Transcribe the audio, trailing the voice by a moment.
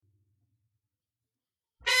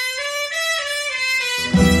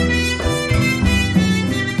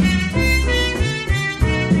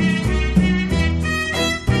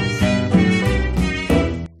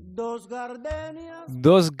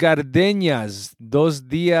Dos Gardeñas, 2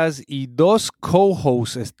 días y dos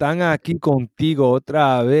co-hosts están aquí contigo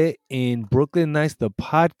otra vez in Brooklyn Nights, the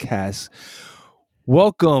podcast.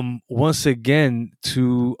 Welcome once again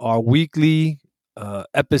to our weekly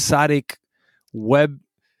episodic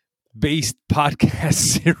web-based podcast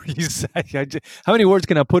series. How many words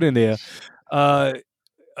can I put in there? Good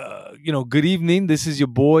evening. This is your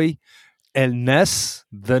boy, El Ness,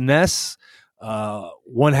 the Ness.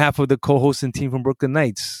 One half of the co-hosting team from Brooklyn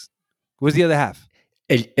Nights. Where's the other half?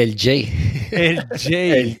 El J. El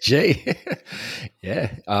J. El J.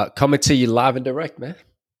 Yeah. Coming to you live and direct, man.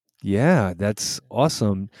 Yeah, that's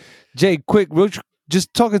awesome. Jay, quick,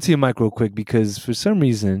 just talking to your mic real quick because for some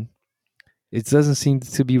reason it doesn't seem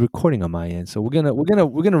to be recording on my end. So we're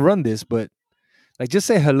gonna run this, but like just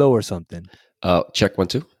say hello or something. Check 1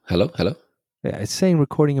 2. Hello. Yeah, it's saying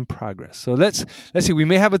recording in progress. So let's see. We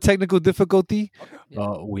may have a technical difficulty.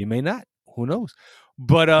 We may not. Who knows?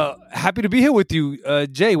 But happy to be here with you,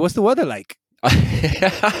 Jay. What's the weather like?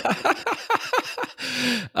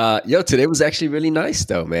 Today was actually really nice,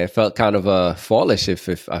 though, man. It felt kind of fallish,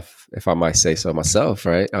 if I might say so myself.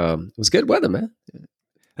 Right? It was good weather, man.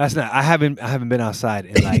 That's not. I haven't been outside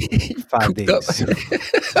in like 5 days. So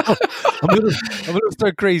I'm gonna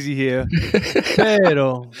start crazy here.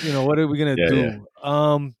 Pero, what are we gonna do?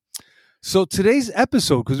 Yeah. So today's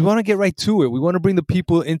episode, because we want to get right to it, we want to bring the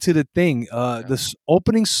people into the thing. This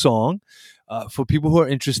opening song, for people who are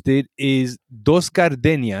interested, is Dos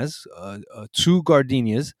Gardenias, 2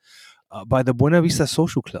 Gardenias, by the Buena Vista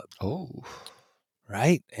Social Club. Oh,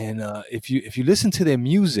 right. And if you listen to their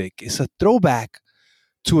music, it's a throwback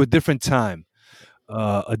to a different time,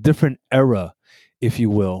 a different era, if you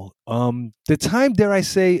will. The time, dare I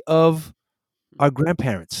say, of our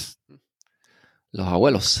grandparents. Los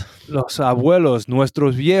abuelos. Los abuelos,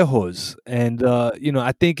 nuestros viejos. And,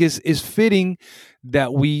 I think it's fitting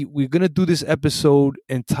that we're going to do this episode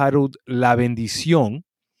entitled La Bendición,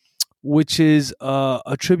 which is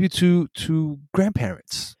a tribute to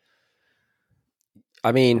grandparents.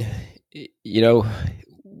 I mean,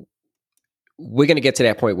 we're going to get to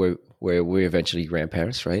that point where we're eventually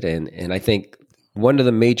grandparents, right? And I think one of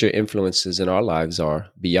the major influences in our lives are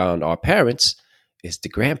beyond our parents is the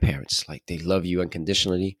grandparents. Like, they love you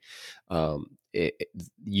unconditionally.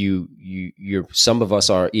 You're some of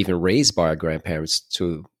us are even raised by our grandparents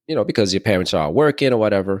to, because your parents are working or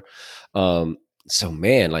whatever. So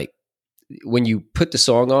man, like when you put the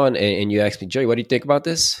song on and you ask me, Joey, what do you think about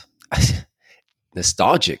this?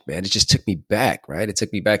 Nostalgic, man. It just took me back, right? It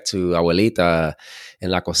took me back to abuelita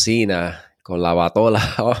en la cocina con la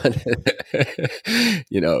batola on.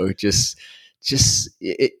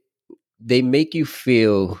 They make you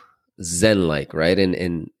feel zen-like, right?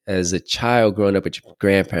 And as a child growing up with your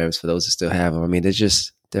grandparents, for those that still have them, I mean,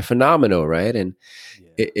 they're phenomenal, right? And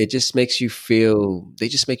it just makes you feel, they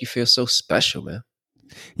just make you feel so special, man.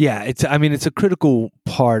 Yeah, it's a critical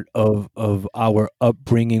part of our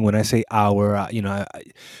upbringing. When I say our,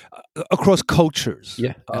 across cultures.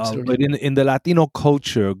 Yeah, absolutely. But in the Latino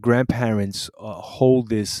culture, grandparents hold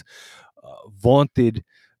this vaunted,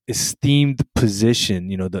 esteemed position.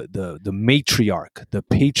 The matriarch, the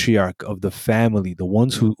patriarch of the family, the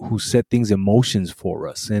ones who set things in motions for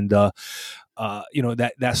us. And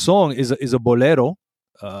that song is a bolero.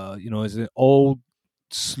 Is an old,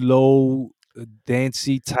 slow,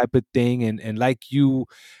 dancey type of thing, and like you,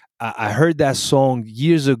 I heard that song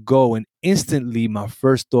years ago, and instantly my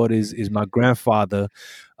first thought is my grandfather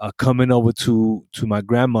coming over to my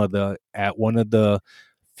grandmother at one of the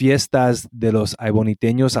fiestas de los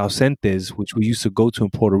ayboniteños ausentes, which we used to go to in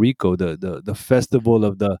Puerto Rico, the festival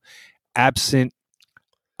of the absent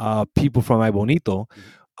people from Aybonito,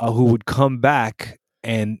 who would come back.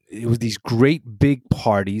 And it was these great big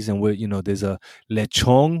parties, and there's a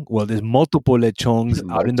lechon. Well, there's multiple lechons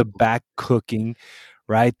out in the back cooking,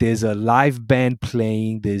 right? There's a live band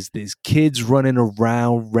playing. There's kids running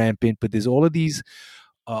around rampant, but there's all of these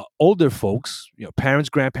older folks, parents,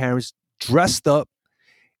 grandparents, dressed up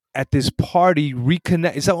at this party.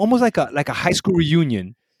 Reconnect. It's almost like a high school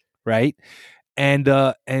reunion, right? And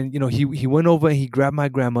he went over and he grabbed my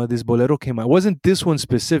grandma. This bolero came out. It wasn't this one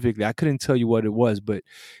specifically. I couldn't tell you what it was, but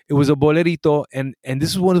it was a bolerito. And this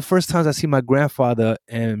is one of the first times I see my grandfather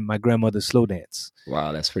and my grandmother slow dance.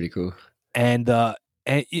 Wow, that's pretty cool. And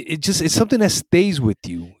it's something that stays with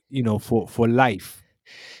you, for life.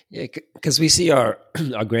 Yeah, because we see our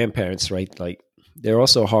grandparents, right? Like, they're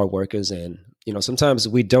also hard workers, and sometimes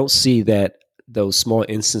we don't see those small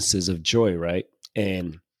instances of joy, right?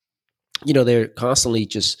 And they're constantly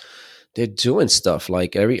just they're doing stuff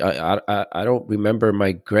like I don't remember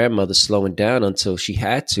my grandmother slowing down until she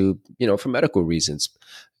had to, for medical reasons.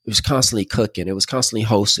 It was constantly cooking, it was constantly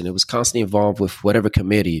hosting, it was constantly involved with whatever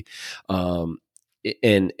committee. um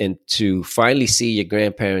and to finally see your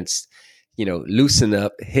grandparents, loosen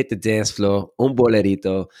up, hit the dance floor, un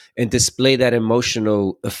bolerito, and display that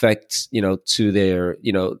emotional effect, to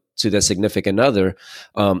their significant other.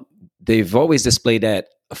 They've always displayed that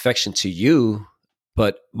affection to you,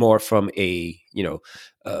 but more from a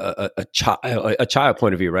child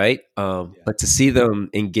point of view, right? Yeah. But to see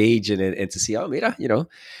them engage in it and to see, oh, mira,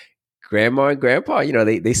 grandma and grandpa,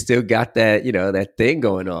 they still got that, that thing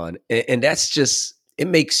going on. And that's just, it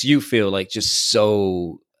makes you feel like just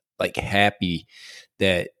so like happy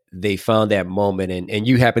that they found that moment, and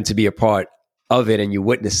you happen to be a part of it and you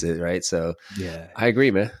witness it, right? So Yeah. I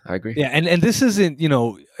agree, man. I agree. Yeah, and this isn't,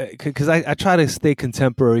 because I try to stay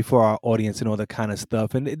contemporary for our audience and all that kind of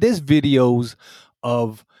stuff. And there's videos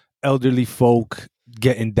of elderly folk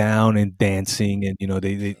getting down and dancing, and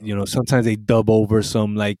they sometimes they dub over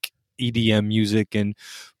some like EDM music, and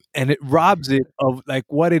it robs it of like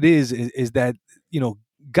what it is that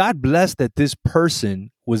God bless that this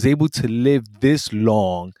person was able to live this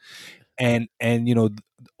long, and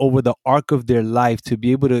over the arc of their life to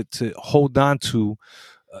be able to hold on to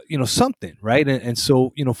something, right? And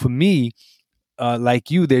so for me, like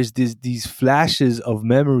you, there's these flashes of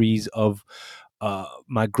memories of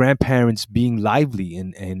my grandparents being lively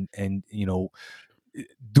and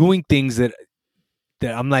doing things that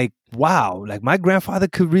I'm like, wow, like my grandfather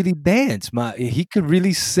could really dance. He could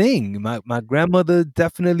really sing. My grandmother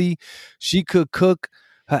definitely, she could cook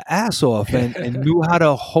her ass off and knew how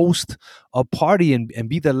to host a party and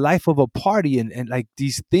be the life of a party, and like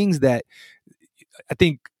these things that I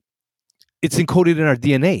think it's encoded in our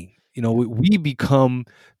DNA. We become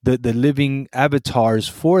the living avatars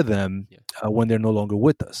for them Yeah. when they're no longer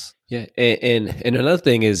with us. Yeah, and another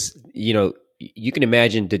thing is, you can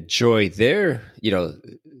imagine the joy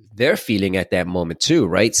they're feeling at that moment too,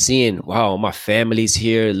 right? Seeing, wow, my family's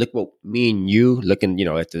here. Look what me and you looking,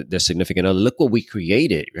 at their significant other. Look what we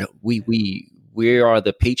created. We are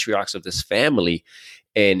the patriarchs of this family,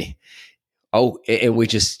 and and we're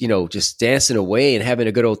just dancing away and having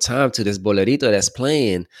a good old time to this bolerito that's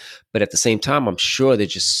playing. But at the same time, I'm sure they're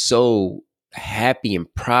just so happy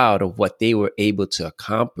and proud of what they were able to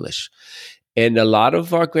accomplish. And a lot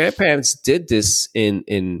of our grandparents did this in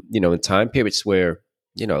time periods where,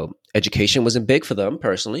 education wasn't big for them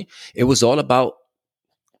personally. It was all about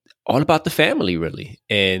the family, really.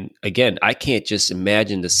 And again, I can't just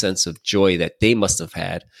imagine the sense of joy that they must have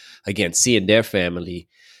had, again, seeing their family,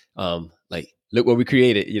 like, look what we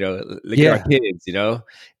created, look at our Yeah. kids,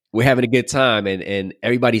 we're having a good time, and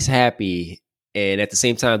everybody's happy. And at the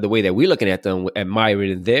same time, the way that we're looking at them,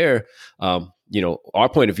 admiring their, our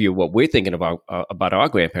point of view, what we're thinking about our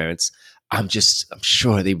grandparents, I'm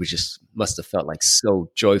sure they must have felt like so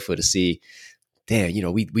joyful to see, damn,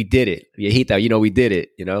 we did it. Viejita, we did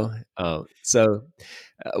it, So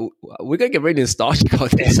we're going to get really nostalgic on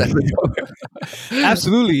this episode.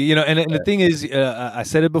 Absolutely, and the thing is, I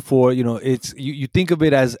said it before. It's you think of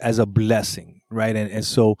it as a blessing, right? And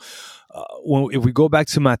so, if we go back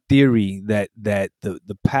to my theory that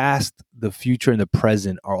the past, the future, and the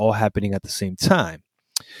present are all happening at the same time,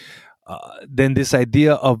 then this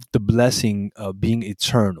idea of the blessing being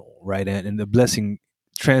eternal, right? And the blessing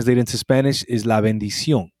translated into Spanish is la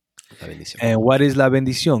bendición. La bendición. And what is la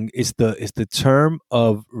bendición? It's the term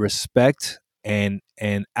of respect and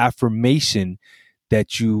affirmation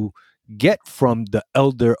that you get from the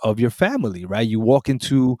elder of your family, right? You walk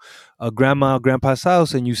into a grandma or grandpa's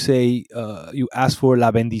house and you say, you ask for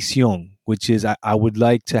la bendición, which is I would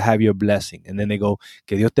like to have your blessing. And then they go,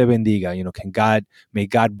 que Dios te bendiga, may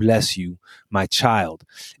God bless you, my child.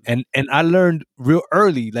 And I learned real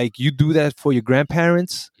early, like you do that for your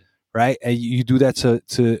grandparents, right? And you do that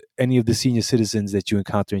to any of the senior citizens that you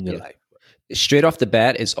encounter in your life. Straight off the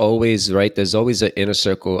bat, it's always right. There's always an inner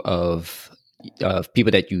circle of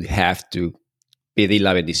people that you have to pedir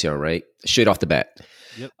la bendición, right? Straight off the bat.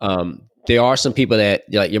 Yep. There are some people that,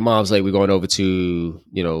 like, your mom's like, we're going over to,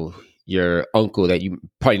 your uncle that you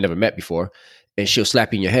probably never met before, and she'll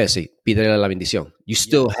slap you in your head, say, pídele la bendición. You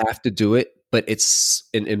still have to do it, but it's,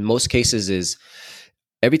 in most cases, is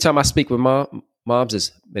every time I speak with moms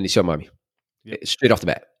is bendición, mami. Yep. Straight off the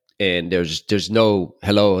bat. And there's no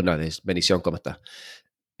hello, no, there's bendición, ¿cómo está?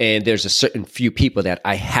 And there's a certain few people that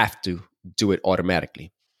I have to do it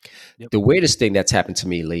automatically. Yep. The weirdest thing that's happened to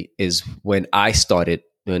me lately is when I started,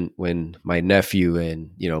 when my nephew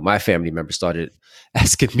and my family members started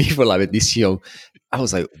asking me for la bendición, I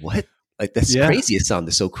was like, what? Like that's Yeah. crazy. It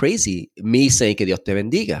sounded so crazy. Me saying que Dios te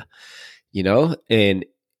bendiga, you know, and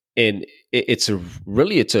it's a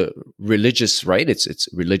really, it's a religious, right? It's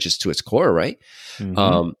religious to its core, right? Mm-hmm.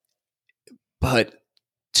 Um, but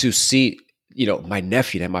to see, you know, my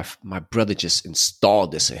nephew, that my brother just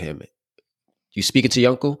installed this in him. You speaking to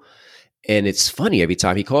your uncle, and it's funny every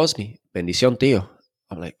time he calls me, bendición tío.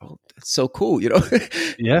 I'm like, oh, that's so cool, you know.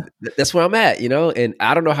 Yeah. That's where I'm at, you know. And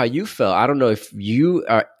I don't know how you felt. I don't know if you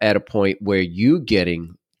are at a point where you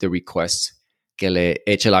getting the request que le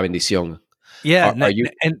eche la bendición. Yeah, Are you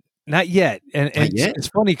and not yet. And not yet? it's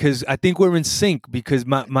funny because I think we're in sync because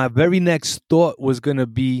my very next thought was gonna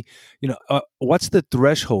be, what's the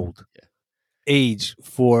threshold age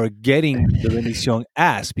for getting the bendición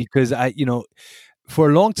asked? Because for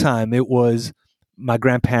a long time it was my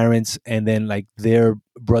grandparents and then like their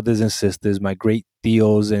brothers and sisters, my great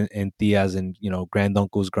tios and tias and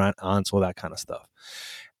granduncles, grand aunts, all that kind of stuff.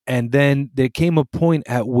 And then there came a point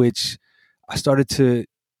at which I started to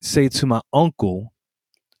say to my uncle,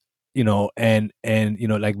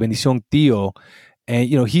 like bendición tío, and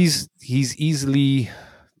he's easily,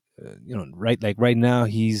 right, like right now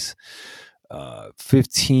he's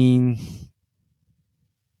 15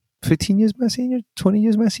 years my senior, 20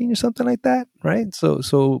 years my senior, something like that, right?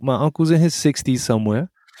 So my uncle's in his 60s somewhere,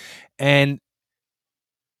 and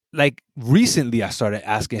like recently I started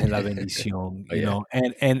asking him la bendición, Oh yeah,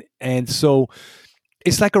 and so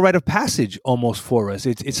it's like a rite of passage almost for us.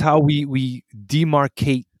 It's how we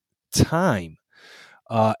demarcate time,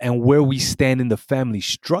 and where we stand in the family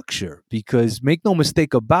structure. Because make no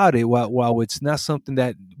mistake about it, while it's not something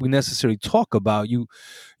that we necessarily talk about, you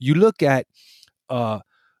look at uh,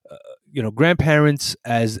 grandparents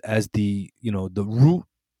as the the root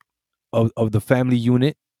of the family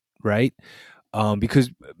unit, right? Because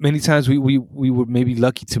many times we were maybe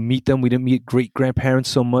lucky to meet them. We didn't meet great grandparents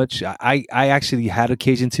so much. I actually had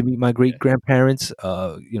occasion to meet my great grandparents.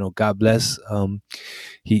 God bless.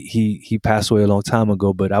 He passed away a long time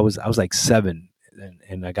ago, but I was like 7,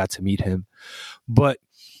 and I got to meet him. But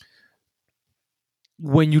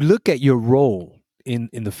when you look at your role in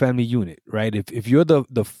the family unit, right? If you're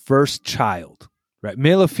the first child, right,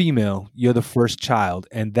 male or female, you're the first child,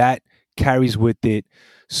 and that carries with it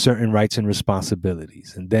certain rights and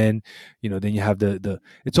responsibilities. And then then you have the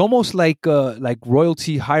it's almost like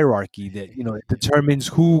royalty hierarchy that it determines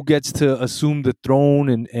who gets to assume the throne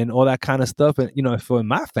and all that kind of stuff. And for in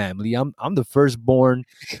my family, I'm the firstborn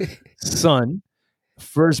son,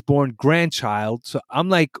 firstborn grandchild, so I'm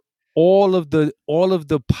like all of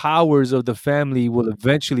the powers of the family will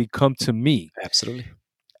eventually come to me. absolutely.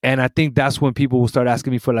 And I think that's when people will start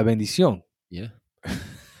asking me for la bendición. Yeah,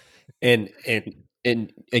 and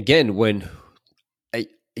again, when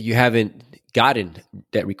you haven't gotten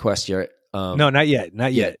that request yet, No, not yet,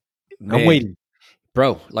 not yeah, yet. I'm man, waiting.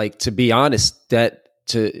 bro. Like to be honest,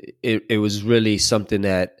 it was really something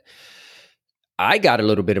that I got a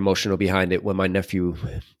little bit emotional behind it when my nephew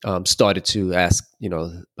started to ask,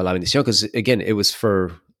 para la bendición, because again, it was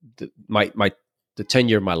for the 10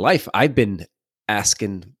 year of my life. I've been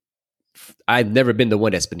asking. I've never been the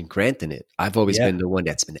one that's been granting it. I've always Yeah, been the one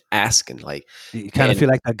that's been asking. Like, you kind of and feel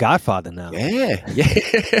like a godfather now. yeah, yeah.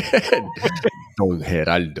 Don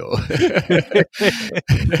Geraldo.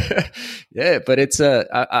 Yeah, but it's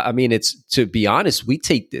I mean, it's, to be honest, we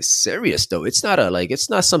take this serious though. It's not it's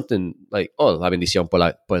not something like, oh, la bendición por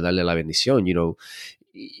darle la bendición.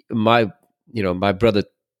 My my brother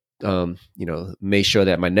made sure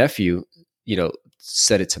that my nephew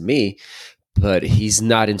said it to me, but he's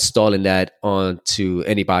not installing that onto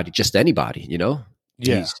anybody, just anybody. Yeah,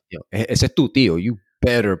 He's, ese es tu tío. You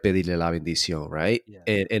better pedirle la bendición, right?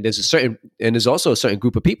 yeah, And there's also a certain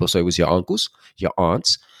group of people. So it was your uncles, your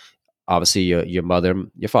aunts, obviously your mother,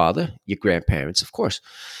 your father, your grandparents, of course.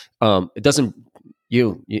 It doesn't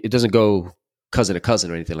go cousin to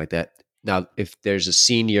cousin or anything like that. Now, if there's a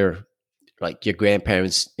senior, like your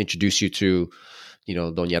grandparents introduce you to,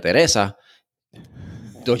 Doña Teresa,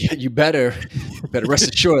 you better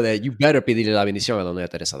rest assured that you better pedirle la bendición a Doña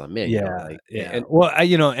Teresa también. yeah, Like, yeah. and Well,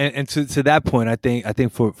 and to that point, I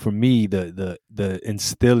think for me the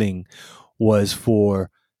instilling was for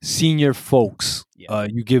senior folks. yeah,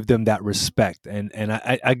 You give them that respect, and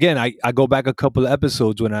I go back a couple of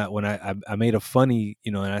episodes when I made a funny,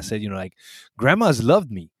 and I said, like, grandmas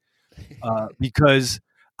loved me, because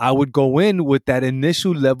I would go in with that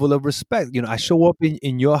initial level of respect. I show up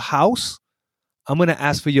in your house, I'm going to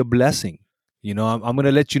ask for your blessing. I'm going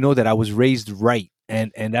to let you know that I was raised right.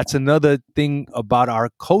 And that's another thing about our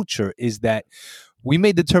culture, is that we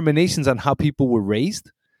made determinations on how people were raised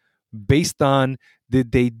based on,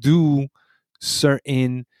 did they do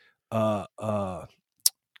certain uh, uh,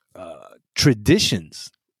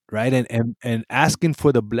 traditions, right? And asking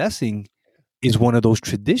for the blessing is one of those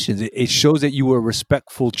traditions. It shows that you were a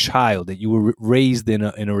respectful child, that you were raised in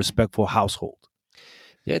a respectful household.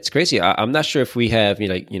 Yeah, it's crazy. I'm not sure if we have,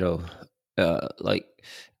 like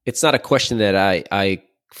it's not a question that I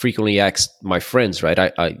frequently ask my friends, right?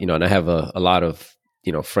 And I have a lot of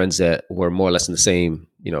friends that were more or less in the same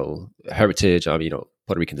heritage,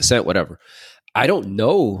 Puerto Rican descent, whatever. I don't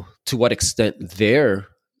know to what extent their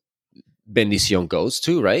bendición goes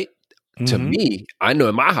to, right? To Mm-hmm. me, I know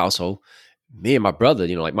in my household, me and my brother,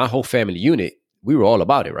 like my whole family unit, we were all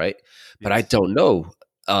about it, right? But I Yes. don't know,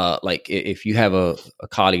 like if you have a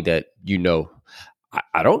colleague that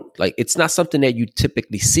I don't like. It's not something that you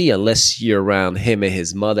typically see unless you're around him and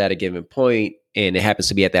his mother at a given point, and it happens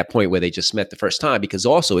to be at that point where they just met the first time. Because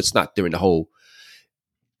also, it's not during the whole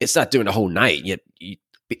night. Yet,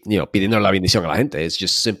 pidiendo la bendición a la gente. It's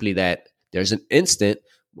just simply that there's an instant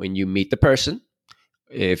when you meet the person,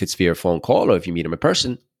 if it's via phone call or if you meet them in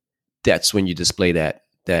person, that's when you display that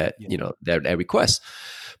Yeah. that request.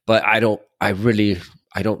 But I don't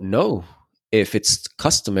know if it's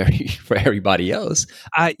customary for everybody else.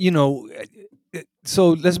 I, you know, so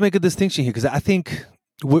let's make a distinction here because I think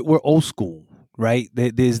we're old school, right?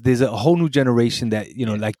 There's a whole new generation that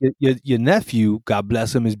Yeah, like your nephew, God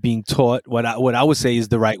bless him, is being taught what I would say is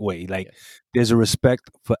the right way. Like yeah, there's a respect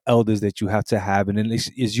for elders that you have to have, and then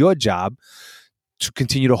it's your job to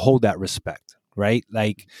continue to hold that respect, right?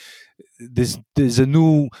 Like there's a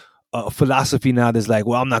new philosophy now that's like,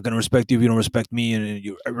 well, I'm not going to respect you if you don't respect me, and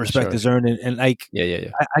your respect sure. is earned, and like Yeah, yeah,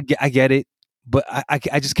 yeah. I get it, but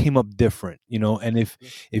I just came up different, and Yeah.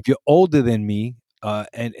 if you're older than me,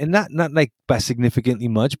 and not like by significantly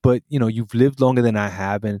much, but you've lived longer than I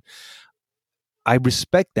have, and I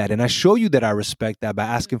respect that, and I show you that I respect that by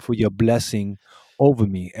asking for your blessing over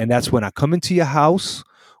me, and that's when I come into your house,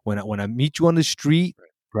 when I meet you on the street,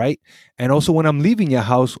 right, and also when I'm leaving your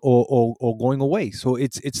house or going away. So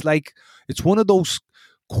it's like it's one of those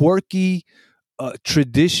quirky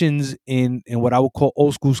traditions in what I would call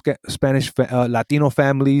old school Spanish Latino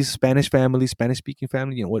families, Spanish families, Spanish speaking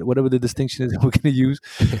family, whatever the distinction is that we're going to use.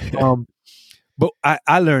 Um, but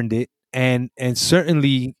I learned it, and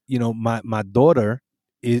certainly my daughter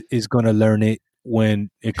is going to learn it when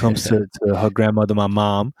it comes to her grandmother, my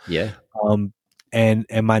mom. Yeah, um and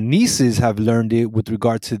my nieces have learned it with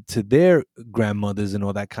regard to their grandmothers and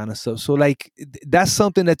all that kind of stuff. So like that's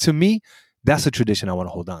something that to me, that's a tradition I want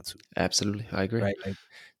to hold on to, absolutely. I agree. right? Like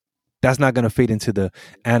that's not going to fade into the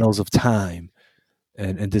annals of time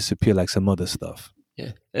and disappear like some other stuff.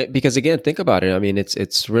 Yeah, because again, think about it. I mean,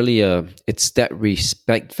 it's really it's that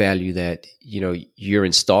respect value that you're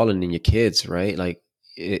installing in your kids, right? Like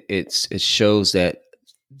it shows that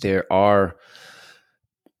there are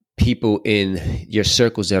people in your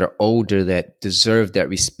circles that are older that deserve that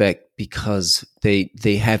respect because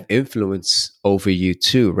they have influence over you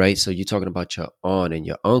too, right? So you're talking about your aunt and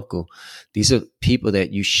your uncle. These are people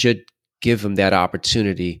that you should give them that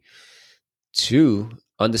opportunity to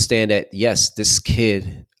understand that yes, this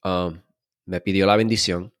kid me pidió la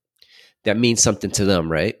bendición. That means something to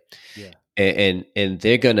them, right? Yeah. And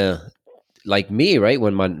they're gonna, like me, right?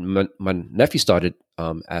 When my nephew started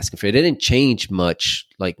asking for it, it didn't change much,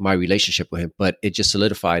 like my relationship with him, but it just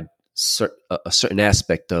solidified a certain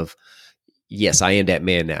aspect of yes, I am that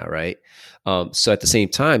man now, right? So at the same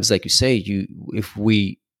time, it's like you say, if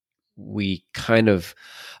we kind of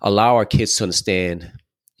allow our kids to understand,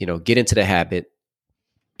 get into the habit,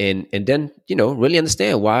 and then really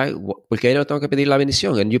understand why porque no tengo que pedir la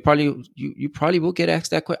bendición, and you probably will get asked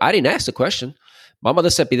that question. I didn't ask the question. My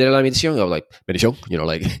mother said pedir la bendición. I was like bendición,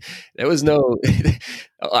 like there was no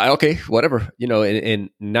okay, whatever, and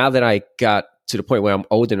now that I got to the point where I'm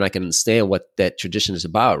older and I can understand what that tradition is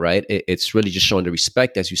about, right? It's really just showing the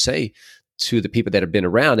respect, as you say, to the people that have been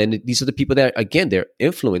around, and these are the people that, again, they're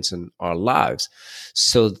influencing our lives.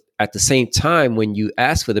 So at the same time, when you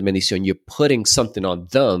ask for the bendición, you're putting something on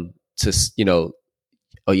them to,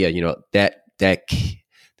 oh yeah,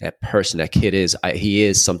 that person, that kid he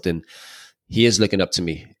is something. He is looking up to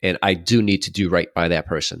me, and I do need to do right by that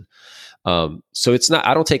person. So it's not.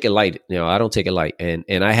 I don't take it light. I don't take it light, and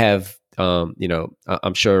I have,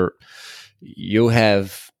 I'm sure you'll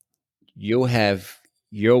have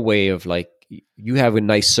your way of, like, you have a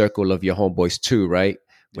nice circle of your homeboys too, right?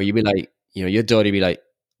 Where you be like, your daughter be like,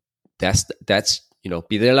 that's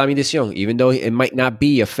pide la bendición, even though it might not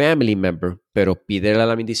be a family member, pero pide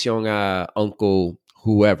la bendición a uncle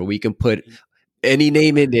whoever. We can put any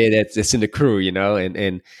name in there that's in the crew,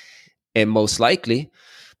 and most likely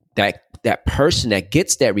that person that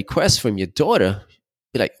gets that request from your daughter,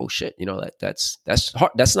 be like, oh shit, you know, that's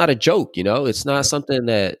hard. That's not a joke, you know. It's not something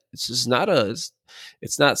that it's just not a.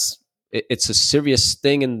 It's not. It's a serious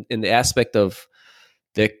thing in the aspect of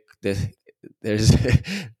the there's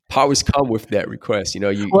powers come with that request. You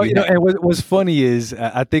know, Well, you have. and what's funny is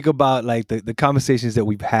I think about like the conversations that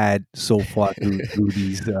we've had so far through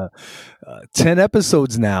these 10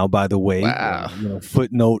 episodes now, by the way. Wow.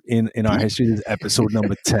 Footnote in our history, this is episode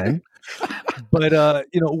number 10. But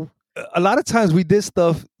a lot of times we did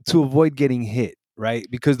stuff to avoid getting hit, right?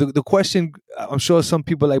 Because the question, I'm sure some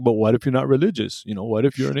people are like, but what if you're not religious? What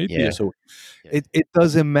if you're an Yeah. atheist? So Yeah. it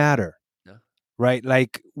doesn't matter, No. right?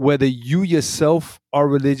 Like whether you yourself are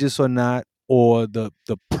religious or not, or the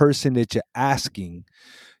person that you're asking,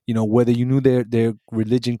 whether you knew their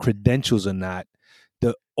religion credentials or not,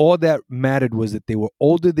 all that mattered was that they were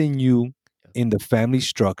older than you in the family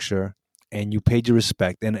structure, and you paid your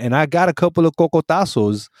respect. And I got a couple of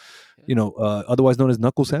cocotazos, otherwise known as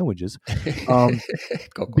knuckle sandwiches,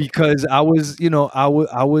 Coco. because I was, I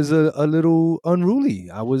was a little unruly.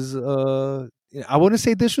 I was, I wouldn't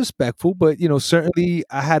say disrespectful, but certainly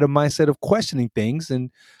I had a mindset of questioning things, and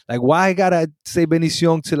like, why I gotta say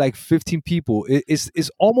bendición to like 15 people? It's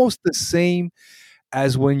almost the same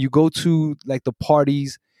as when you go to like the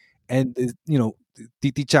parties, and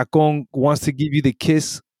Titi Chacon wants to give you the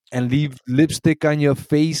kiss and leave lipstick on your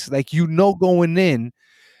face. Like, going in,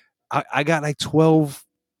 I got like 12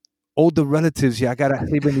 older relatives here. I got to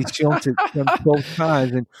say bendición to them 12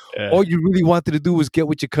 times. And Yeah. all you really wanted to do was get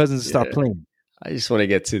with your cousins and start Yeah. playing. I just want to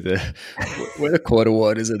get to the where the quarter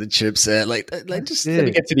waters or the chips at. Like just let me Yeah.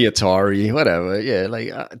 get to the Atari, whatever. Yeah,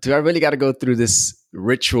 like do I really got to go through this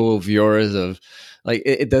ritual of yours of like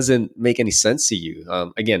it doesn't make any sense to you?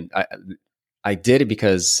 Again, I did it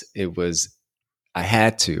because I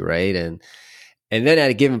had to, right? And then at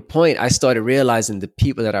a given point, I started realizing the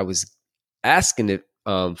people that I was asking it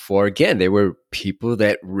for, again, they were people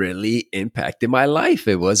that really impacted my life.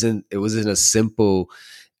 It wasn't a simple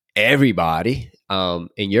everybody.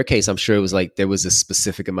 In your case, I'm sure it was like there was a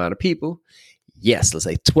specific amount of people. Yes, let's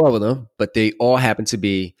say 12 of them, but they all happened to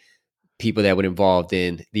be people that were involved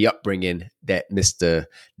in the upbringing that Mr.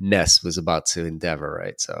 Ness was about to endeavor,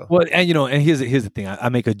 right? So, Well, and here's the thing. I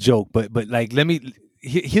make a joke, but like,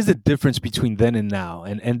 here's the difference between then and now.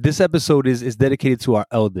 And this episode is dedicated to our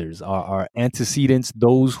elders, our antecedents,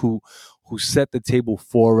 those who set the table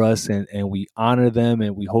for us, and we honor them,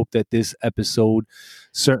 and we hope that this episode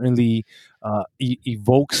certainly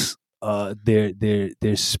evokes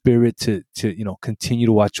their spirit to continue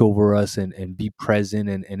to watch over us, and be present,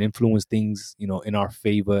 and influence things in our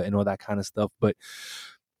favor, and all that kind of stuff. But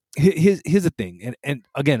here's the thing, and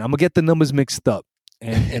again, I'm gonna get the numbers mixed up,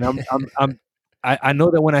 and I know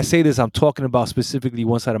that when I say this, I'm talking about specifically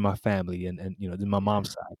one side of my family, and my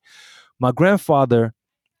mom's side. My grandfather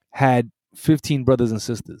had 15 brothers and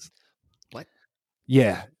sisters. what?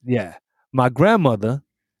 Yeah, yeah. My grandmother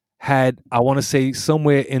had, I want to say,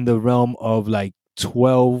 somewhere in the realm of like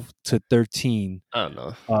 12 to 13 I don't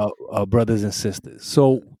know. brothers and sisters.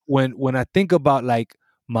 So when I think about like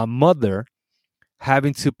my mother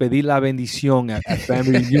having to pedir la bendición at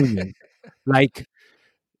family reunion, like,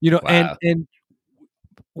 Wow. and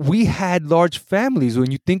we had large families. When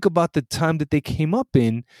you think about the time that they came up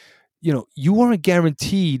in, you weren't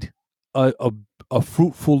guaranteed a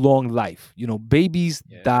fruitful long life. Babies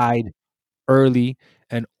Yeah. died early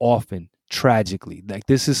and often, tragically. Like,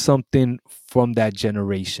 this is something from that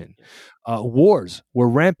generation. Wars were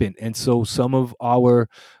rampant, and so some of our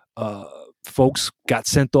folks got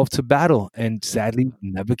sent off to battle and sadly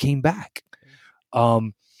never came back.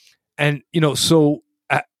 And so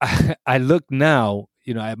I look now,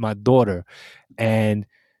 at my daughter, and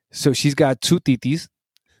so she's got two titis,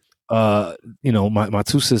 my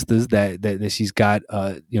two sisters that she's got,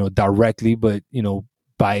 directly, but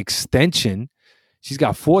by extension, she's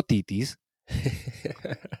got four titis,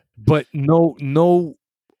 but no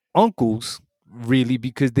uncles really,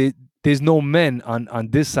 because there's no men on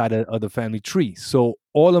this side of the family tree. So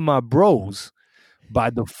all of my bros by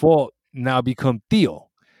default now become Theo.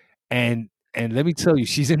 And let me tell you,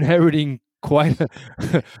 she's inheriting quite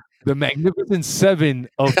the Magnificent Seven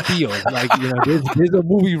of Theo. Like, there's a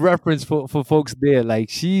movie reference for folks there. Like,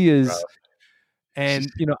 she is, She's and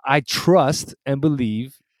I trust and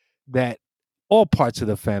believe that all parts of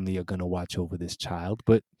the family are gonna watch over this child.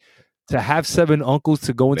 But to have seven uncles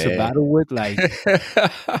to go into man. battle with, like,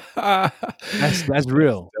 that's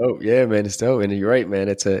real. Dope. Yeah, man, it's dope. And you're right, man.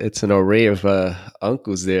 It's an array of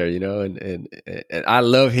uncles there, and I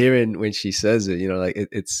love hearing when she says it, like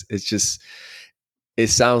it's just it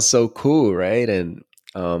sounds so cool, right? And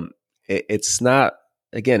it's not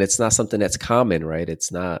again, it's not something that's common, right?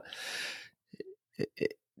 It's not.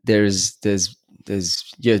 It, there's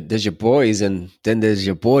your boys, and then there's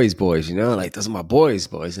your boys. You know, like those are my boys.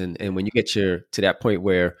 And when you get to that point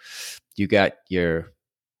where you got your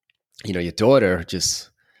daughter, just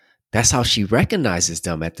that's how she recognizes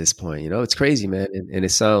them at this point. You know, it's crazy, man, and it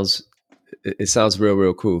sounds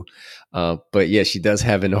real cool. But yeah, she does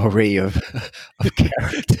have an array of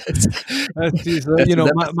characters. So,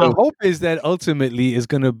 my hope is that ultimately is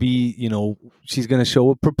going to be, she's going to show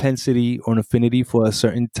a propensity or an affinity for a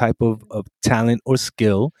certain type of talent or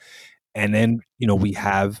skill. And then, we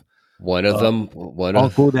have one of them,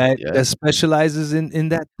 uncle that yeah. specializes in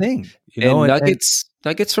that thing, And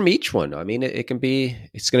nuggets from each one. I mean, it's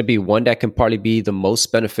going to be one that can probably be the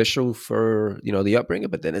most beneficial for, the upbringing,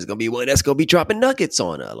 but then there's going to be one that's going to be dropping nuggets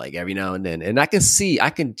on her like every now and then. And I can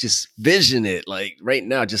just vision it like right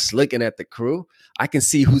now, just looking at the crew. I can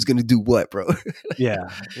see who's going to do what, bro. Yeah.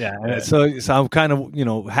 So I'm kind of,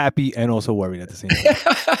 happy and also worried at the same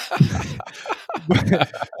time.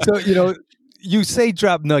 So, you say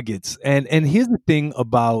drop nuggets, and here's the thing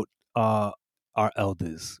about our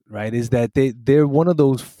elders, right? Is that they're one of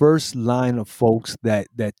those first line of folks that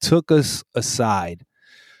took us aside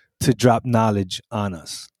to drop knowledge on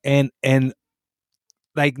us, and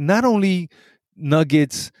like not only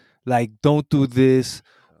nuggets like don't do this,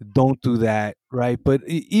 don't do that, right? But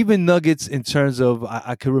even nuggets in terms of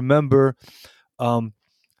I can remember um,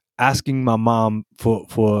 asking my mom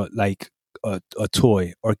for like a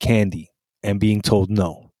toy or candy and being told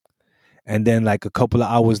no. And then like a couple of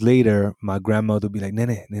hours later, my grandmother would be like,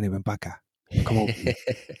 Nene, ven pa acá. Come over here.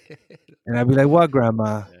 And I'd be like, what,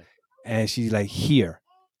 grandma? Yeah. And she's like, here.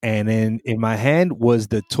 And then in my hand was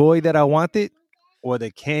the toy that I wanted or the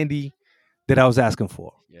candy that I was asking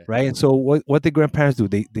for. Yeah. Right. And so what the grandparents do,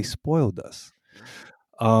 they spoiled us.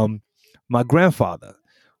 My grandfather,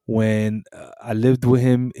 when I lived with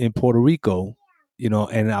him in Puerto Rico,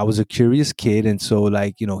 and I was a curious kid, and so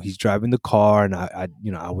like he's driving the car, and I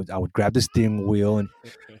would grab the steering wheel, and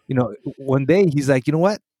one day he's like, you know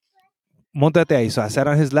what, montate ahí. So I sat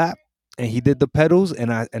on his lap, and he did the pedals,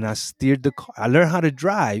 and I steered the car. I learned how to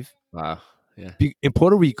drive Wow. Yeah. in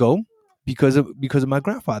Puerto Rico because of my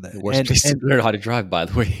grandfather. The worst place to learn how to drive, by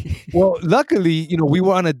the way. Well, luckily, we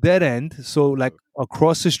were on a dead end, so like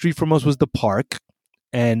across the street from us was the park,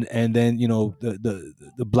 and then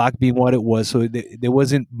the block being what it was, so there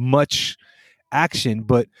wasn't much action.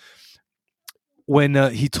 But when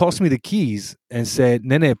he tossed me the keys and said,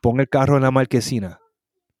 "Nene, pon el carro en la marquesina,"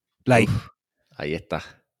 like, Ahí está.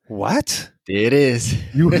 what? It is.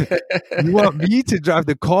 You want me to drive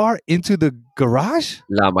the car into the garage?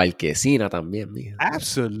 La marquesina también, mijo.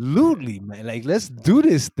 Absolutely, man. Like, let's do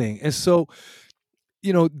this thing. And so,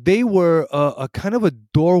 they were a kind of a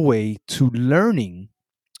doorway to learning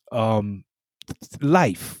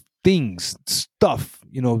life, things, stuff.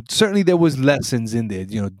 Certainly there was lessons in there.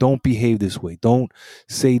 Don't behave this way. Don't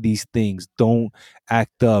say these things. Don't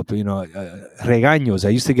act up. Regaños. I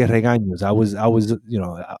used to get regaños. I was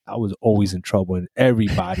always in trouble, and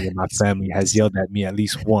everybody in my family has yelled at me at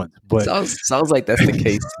least once. But sounds like that's the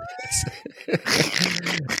case.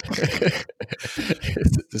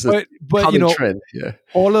 but trend. Yeah.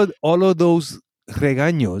 all of those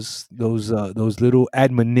regaños, those little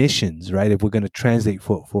admonitions, right? If we're going to translate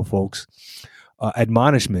for folks,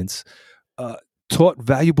 admonishments, taught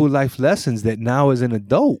valuable life lessons that now as an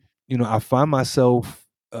adult, I find myself,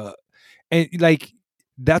 and like,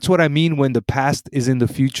 that's what I mean when the past is in the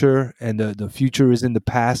future and the future is in the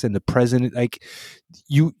past and the present. Like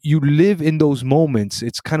you live in those moments.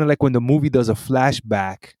 It's kind of like when the movie does a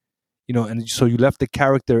flashback, and so you left the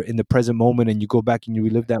character in the present moment and you go back and you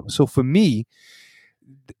relive that. So for me,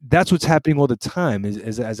 that's what's happening all the time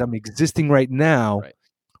as I'm existing right now. Right.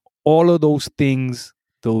 All of those things,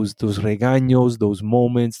 those regaños, those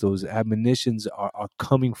moments, those admonitions are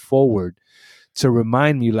coming forward to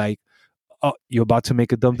remind me, like, oh, you're about to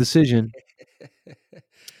make a dumb decision.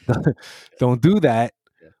 Don't do that.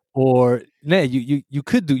 Yeah. Or, nah, you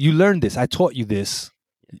learned this. I taught you this.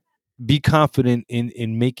 Be confident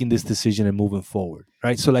in making this decision and moving forward.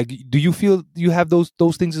 Right. So like, do you feel you have those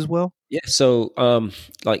things as well? Yeah. So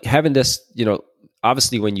like having this,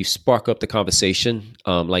 obviously when you spark up the conversation,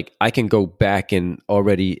 like I can go back and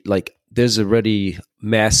already like there's already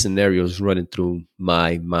mass scenarios running through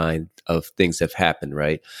my mind of things that have happened,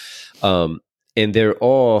 right? And they're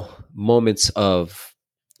all moments of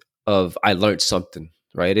I learned something,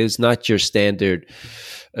 right? It's not your standard.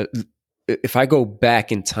 If I go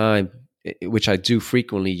back in time, which I do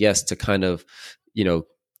frequently, yes, to kind of,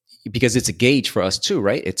 because it's a gauge for us too,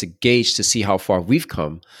 right? It's a gauge to see how far we've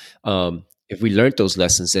come. if we learned those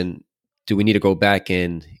lessons, then do we need to go back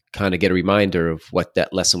and kind of get a reminder of what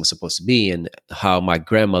that lesson was supposed to be and how my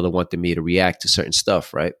grandmother wanted me to react to certain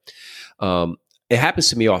stuff, right? It happens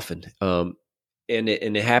to me often, and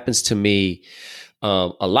it happens to me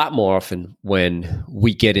a lot more often when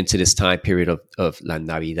we get into this time period of La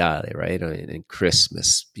Navidad, right, and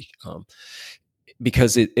Christmas,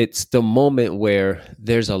 because it's the moment where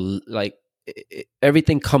there's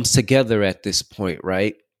everything comes together at this point,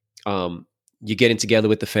 right? You're getting together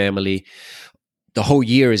with the family. The whole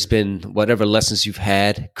year has been whatever lessons you've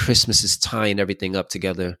had. Christmas is tying everything up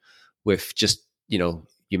together with just, you're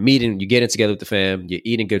getting together with the fam, you're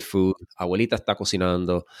eating good food. Abuelita está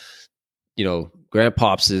cocinando.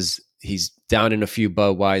 Grandpops he's down in a few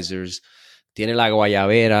Budweisers. Tiene la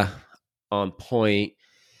guayabera on point.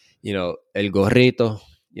 El gorrito,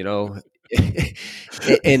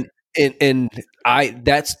 and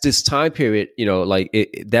that's this time period,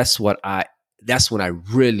 that's when I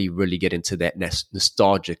really, really get into that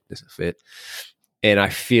nostalgicness of it. And I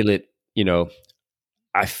feel it,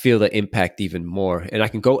 I feel the impact even more. And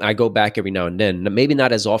I go back every now and then, maybe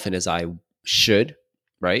not as often as I should,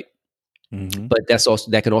 right? Mm-hmm. But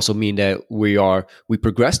that can also mean that we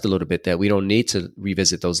progressed a little bit, that we don't need to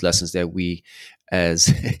revisit those lessons that we,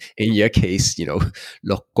 as in your case,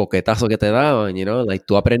 los coquetazos que te daban, like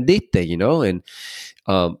tú aprendiste,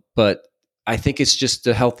 and but I think it's just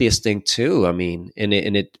the healthiest thing too. I mean, and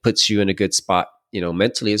it puts you in a good spot,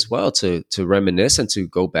 mentally as well, to reminisce and to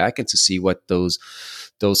go back and to see what those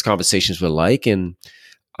conversations were like. And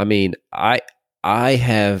I mean, I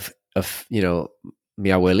have mi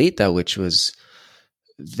abuelita, which was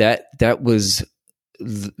that was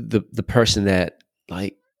the person that,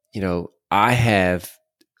 like, I have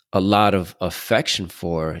a lot of affection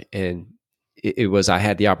for, and it was, I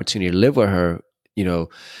had the opportunity to live with her, and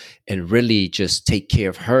really just take care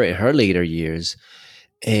of her in her later years.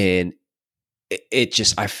 And it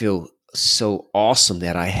just, I feel so awesome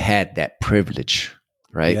that I had that privilege,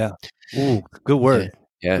 right? Yeah. Ooh, good word.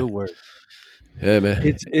 Yeah. Good word. Yeah,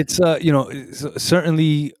 man. It's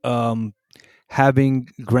certainly having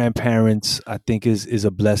grandparents, I think, is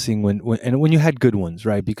a blessing when you had good ones,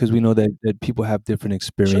 right? Because we know that people have different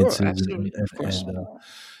experiences. Sure, absolutely. And, of course.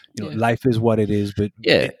 life is what it is. But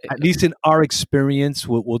at least in our experience,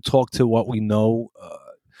 we'll talk to what we know.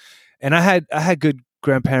 And I had good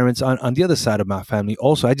grandparents on the other side of my family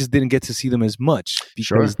also. I just didn't get to see them as much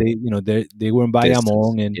because they were in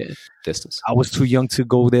Bayamón, and distance. I was too young to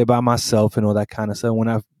go there by myself and all that kind of stuff. When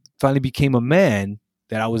I finally became a man,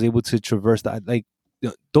 that I was able to traverse that, like,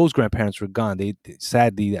 those grandparents were gone. They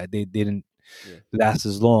sadly they didn't last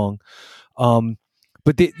as long.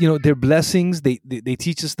 But they, they're blessings. They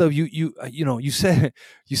teach us stuff. You said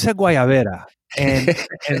guayabera, and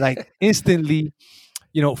like instantly,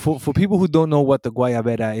 for people who don't know what the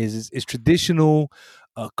guayabera is traditional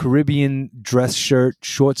Caribbean dress shirt,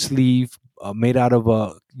 short sleeve, made out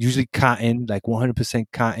of usually cotton, like 100%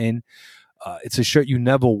 cotton. It's a shirt you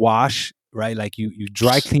never wash, right? Like you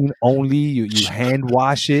dry clean only. You hand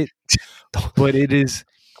wash it, but it is.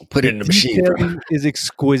 Put it in the machine, bro. Is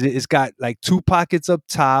exquisite. It's got like 2 pockets up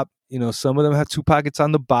top. Some of them have 2 pockets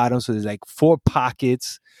on the bottom, so there's like 4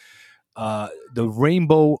 pockets. The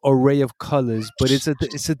rainbow array of colors, but it's a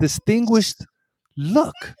distinguished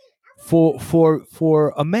look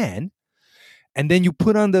for a man. And then you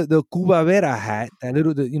put on the Cuba Vera hat, that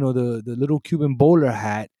little the little Cuban bowler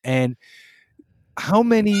hat. And how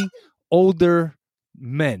many older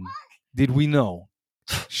men did we know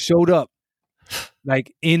showed up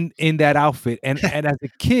like in that outfit? And as a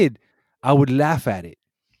kid, I would laugh at it.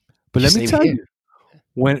 But let me tell you,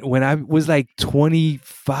 when I was like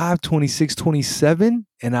 25, 26, 27,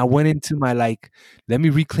 and I went into my, like, let me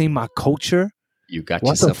reclaim my culture. You got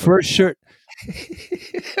what's the first shirt?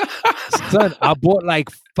 Son, I bought like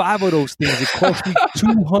 5 of those things. It cost me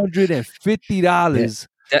 $250.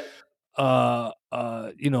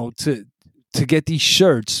 To get these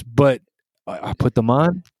shirts, but I put them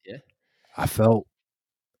on. Yeah, I felt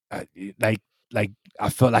like I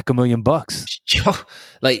felt like $1 million.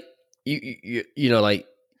 Like you know, like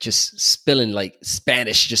just spilling like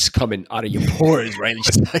Spanish just coming out of your pores, right?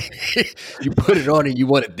 Just like, you put it on and you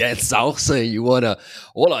want to dance salsa and you want to,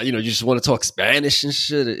 you just want to talk Spanish and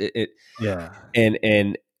shit. Yeah.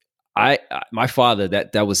 And my father,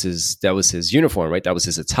 that was his uniform, right? That was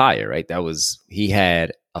his attire, right? He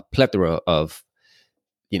had a plethora of,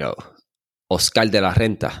 Oscar de la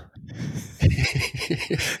Renta.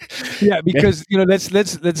 Yeah, because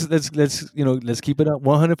let's keep it up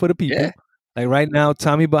 100 for the people. Yeah. Like right now,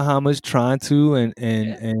 Tommy Bahama's trying to, and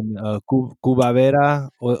Cuba Vera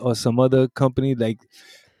or some other company, like,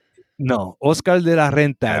 No, Oscar de la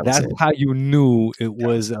Renta. That was That's it. how you knew it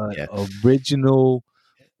was an Yeah. original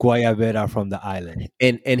guayabera from the island.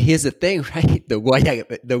 And here's the thing, right? The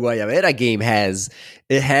Guayabera game has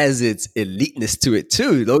its eliteness to it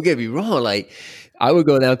too. Don't get me wrong. Like I would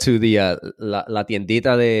go down to the la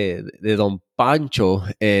tiendita de Don Pancho,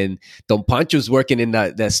 and Don Pancho's working in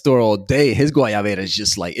that store all day. His Guayabera is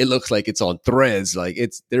just like, it looks like it's on threads. Like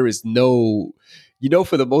there is no,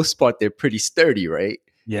 for the most part they're pretty sturdy, right?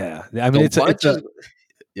 Yeah, I mean it's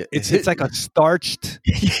like a starched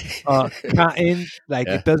cotton. Like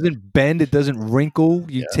it doesn't bend, it doesn't wrinkle.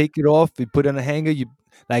 You take it off, you put it on a hanger. You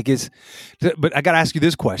like it's. But I gotta ask you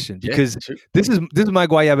this question because this is my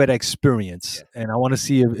guayabera experience, and I want to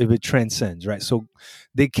see if it transcends. Right, so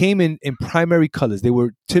they came in primary colors. They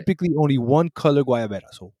were typically only one color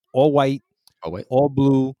guayabera, so all white, all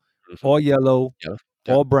blue, all yellow,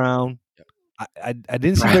 all brown. I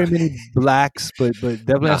didn't see very many blacks, but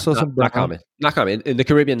definitely I saw some brown. Not common in the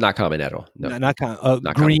Caribbean. Not common at all. No, not common.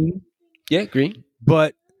 Green. Common. Yeah, green.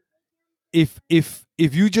 But if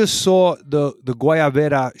you just saw the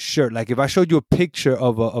guayabera shirt, like if I showed you a picture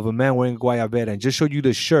of a man wearing guayabera and just showed you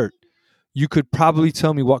the shirt, you could probably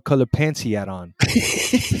tell me what color pants he had on,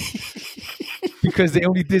 because they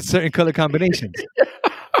only did certain color combinations.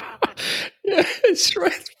 Yeah, it's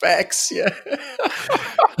right. Facts. Yeah.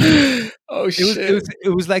 Oh shit! It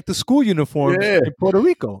was like the school uniform in Puerto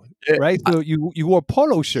Rico, right? So you wore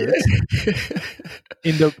polo shirts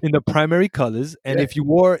in the primary colors, and if you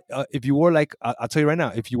wore like I'll tell you right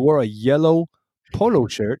now, if you wore a yellow polo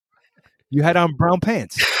shirt, you had on brown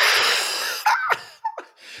pants.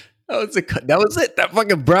 That was it. That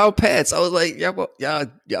fucking brown pants. I was like,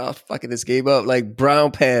 y'all fucking this game up. Like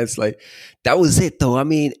brown pants. Like that was it though. I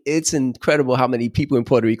mean, it's incredible how many people in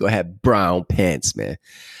Puerto Rico have brown pants, man.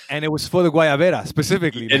 And it was for the guayabera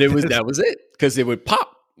specifically. And that was it. Because it would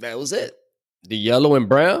pop. That was it. The yellow and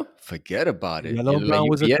brown, forget about it. Yellow and brown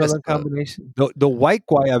was a color combination. The white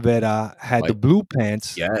guayabera had the blue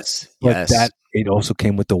pants. Yes. But that it also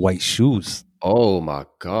came with the white shoes. Oh my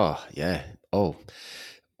God. Yeah. Oh.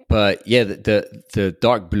 But yeah, the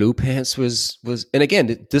dark blue pants was, and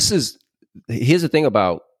again, here's the thing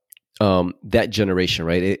about that generation,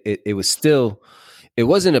 right? It was still, it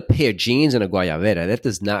wasn't a pair of jeans and a guayabera. That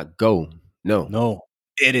does not go. No.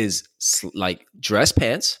 It is like dress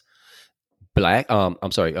pants, black.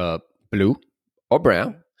 Blue or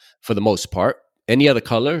brown for the most part. Any other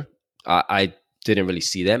color, I didn't really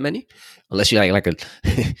see that many, unless you like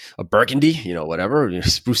a burgundy, whatever,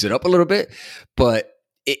 spruce it up a little bit, but.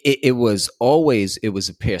 It was always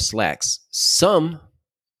a pair of slacks. Some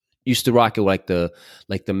used to rock it like the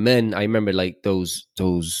men. I remember like those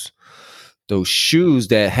shoes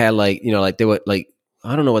that had like they were like,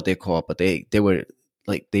 I don't know what they're called, but they were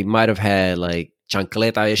like, they might have had like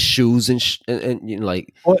chancleta shoes and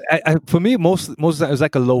like. Well, for me, most of the time it was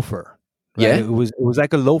like a loafer. Right? Yeah, it was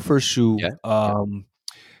like a loafer shoe. Yeah.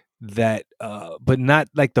 That but not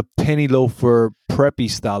like the penny loafer preppy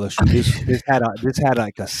style of shoe. This had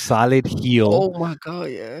like a solid heel. Oh my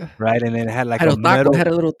God, yeah. Right, and then it had like a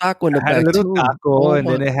little taco in the back too. Taco, and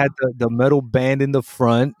then it had the metal band in the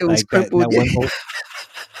front. It was like crippled.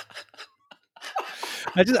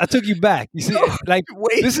 I took you back. You see, like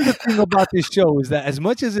this is the thing about this show is that as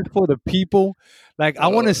much as it's for the people, like I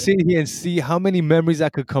want to sit here and see how many memories I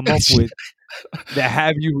could come up with that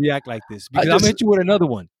have you react like this. Because I'm gonna hit you with another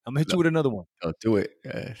one. Oh, do it.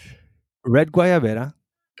 Red guayabera,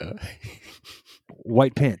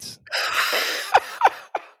 white pants.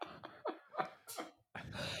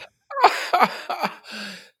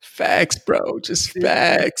 Facts, bro. Just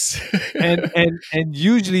facts. and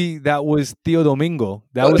usually that was Tío Domingo.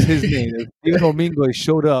 That was his name. Tío Domingo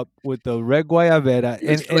showed up with the red guayabera,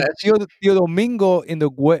 and Tío Domingo in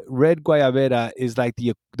the red guayabera is like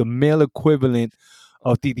the male equivalent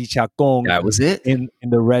of Titi Chacon. That was it in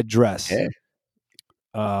the red dress. Yeah.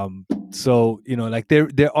 So like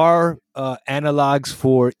there are analogs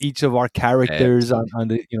for each of our characters on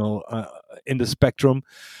the in the spectrum.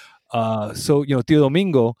 So Tío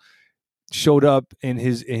Domingo showed up in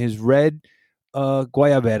his red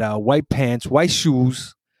guayabera, white pants, white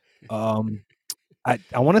shoes. I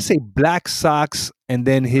want to say black socks, and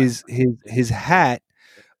then his hat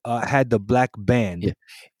had the black band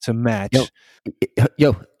to match.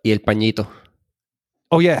 Yo, y el pañito.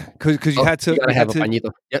 Oh yeah, because you had to. You gotta have a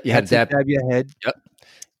pañito. Yep, you had to dab your head. Yep,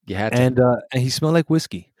 you had to. And he smelled like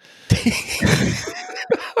whiskey.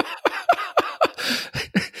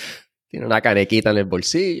 Tiene una canequita en el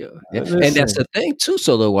bolsillo. Yeah. And that's the thing too.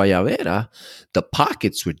 So the guayabera, the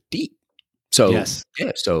pockets were deep. So yes.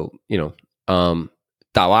 Yeah. So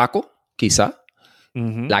tabaco, quizá,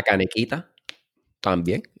 Mm-hmm. La canequita,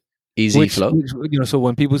 también. Easy Which, flow. so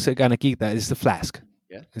when people say canequita, it's the flask.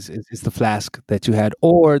 Yeah. It's the flask that you had,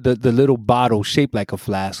 or the little bottle shaped like a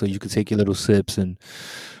flask, so you could take your little sips and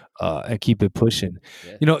keep it pushing.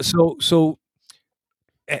 Yeah.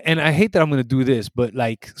 And I hate that I'm going to do this, but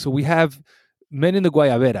like, so we have men in the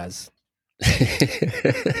guayaberas.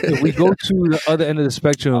 If we go to the other end of the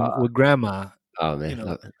spectrum with grandma, Oh,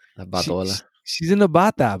 man. La batola. she's in the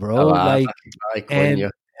bata, bro. La bata. Like, Ay, and coño.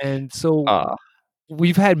 and so Ah.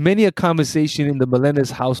 we've had many a conversation in the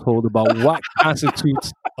Melendez household about what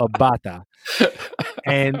constitutes a bata.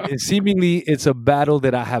 And seemingly it's a battle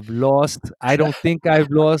that I have lost. I don't think I've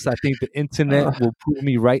lost. I think the internet will prove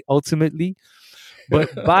me right ultimately.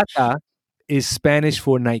 But bata is Spanish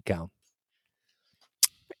for nightgown.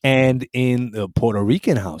 And in the Puerto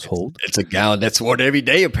Rican household, it's a gown that's worn every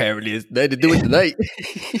day, apparently. It's nothing to do with the night.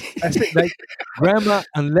 That's it. Like, grandma,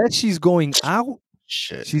 unless she's going out,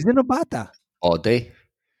 Shit. she's in a bata. All day.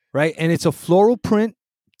 Right? And it's a floral print,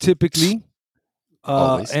 typically.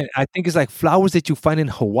 And I think it's like flowers that you find in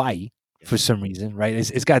Hawaii for some reason, right?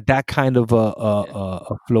 It's got that kind of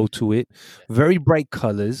a flow to it. Very bright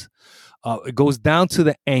colors. It goes down to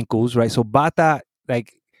the ankles, right? So bata,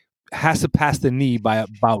 like, has to pass the knee by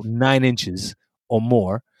about 9 inches or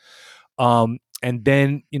more. And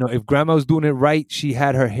then, if grandma was doing it right, she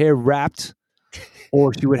had her hair wrapped,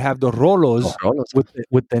 or she would have the rolos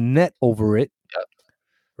with the net over it. Yep.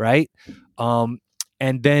 Right?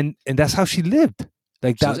 And that's how she lived.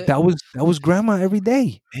 Like, that was grandma every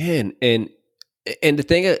day. Man, and the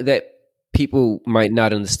thing that people might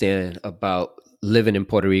not understand about living in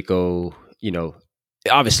Puerto Rico,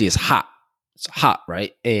 obviously it's hot. It's hot,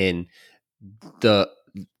 right? And the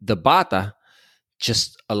bata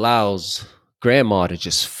just allows grandma to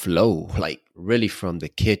just flow, like, really from the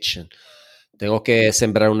kitchen. Tengo que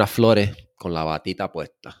sembrar unas flores con la batita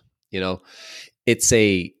puesta. It's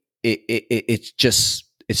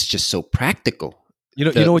just so practical.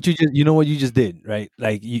 You know what you just did, right?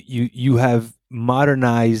 Like, you have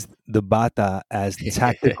modernized the bata as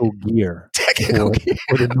tactical gear. Tactical gear.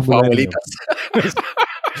 For the new millennium.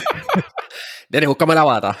 Then búscame la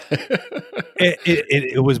bata.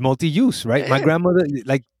 It was multi-use, right? My grandmother,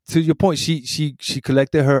 like, to your point, she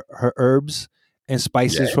collected her herbs and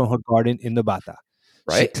spices from her garden in the bata.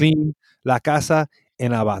 Right. She cleaned la casa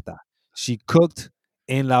en la bata. She cooked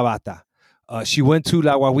in la bata. She went to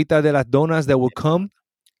la guaguita de las donas that would come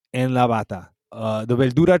en la bata. The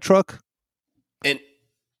verdura truck. And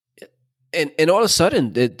all of a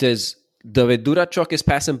sudden, there's the verdura truck is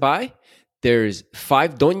passing by. There's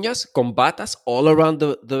 5 doñas con batas all around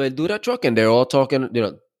the verdura truck, and they're all talking,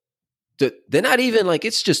 they're not even like,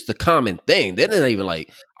 it's just the common thing. They're not even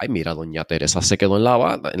like, ay, mira, doña Teresa se quedó en la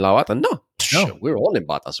bata. No, we're all in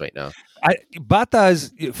batas right now.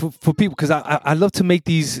 Batas, for people, because I love to make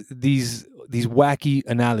these wacky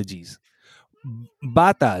analogies.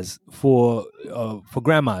 Batas for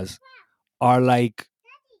grandmas are like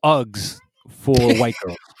Uggs for white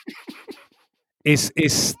girls.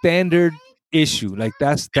 It's standard issue. Like,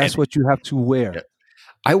 that's what you have to wear. Yeah.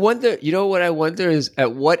 I wonder, what I wonder is,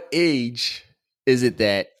 at what age is it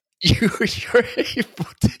that you're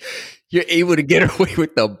able to get away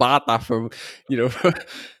with the bata from,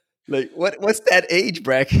 like, what's that age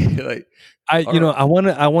bracket? Like, I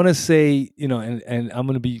want to say, and I'm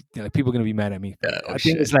gonna be, people are gonna be mad at me. I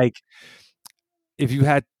think it's like, if you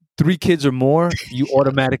had 3 kids or more, you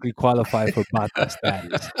automatically qualify for bata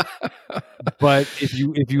status. But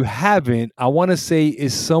if you haven't, I want to say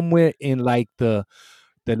is somewhere in like the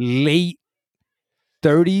late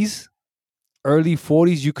 30s, early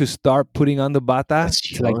 40s, you could start putting on the bata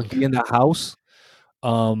to, like, be in the house.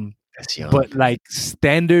 That's young. But like,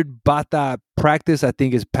 standard bata practice, I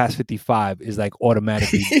think, is past 55 is like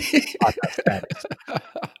automatically bata status.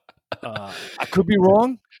 I could be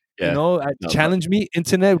wrong. Yeah. Challenge me,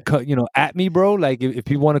 internet. At me, bro. Like, if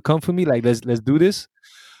people want to come for me, like, let's do this.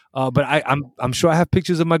 But I'm sure I have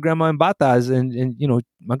pictures of my grandma in batas, and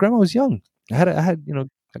my grandma was young. I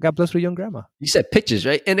got blessed with a young grandma. You said pictures,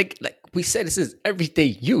 right? And like we said, this is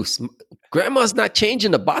everyday use. Grandma's not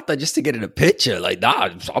changing the bata just to get in a picture. Like, nah,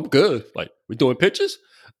 I'm good. Like, we're doing pictures.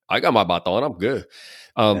 I got my bata on. I'm good.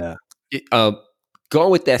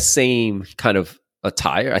 Going with that same kind of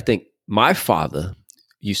attire, I think my father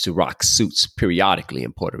used to rock suits periodically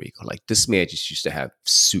in Puerto Rico. Like, this man just used to have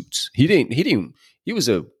suits. He was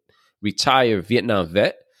a retired Vietnam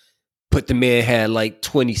vet, but the man had like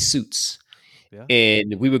 20 suits. Yeah.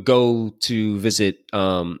 And we would go to visit,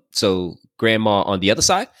 so grandma on the other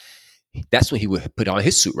side. That's when he would put on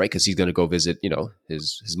his suit, right? Because he's going to go visit,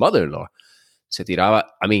 his mother-in-law. Se tiraba,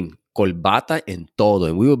 I mean, corbata and todo.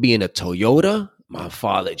 And we would be in a Toyota. My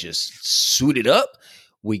father just suited up.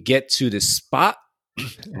 We get to the spot.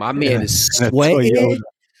 My man is And a sweating. Toyota.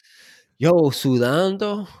 Yo,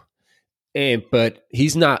 sudando. But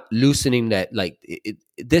he's not loosening that. Like,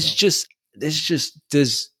 there's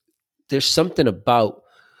something about,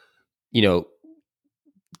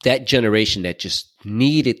 that generation that just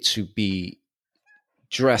needed to be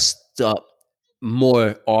dressed up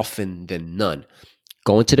more often than none.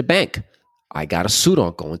 Going to the bank. I got a suit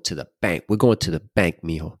on going to the bank. We're going to the bank,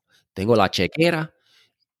 mijo. Tengo la chequera.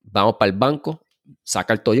 Vamos para el banco.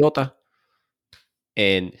 Saca el Toyota.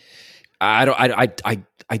 And I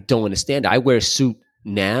don't understand. I wear a suit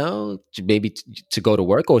now to go to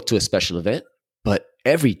work or to a special event, but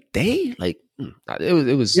every day, like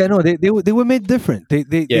it was. Yeah, no, they were made different.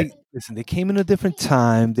 They Yeah. listen. They came in a different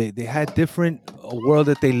time. They had different world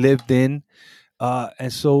that they lived in,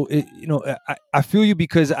 and so I feel you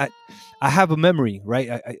because I have a memory,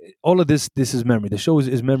 right? All of this is memory. The show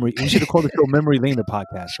is memory. We should have called the show Memory Lane, the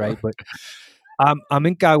podcast, right? But I'm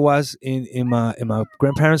in Caguas in my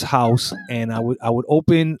grandparents' house, and I would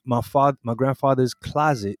open my grandfather's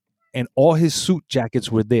closet, and all his suit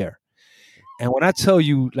jackets were there. And when I tell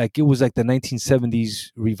you, like, it was like the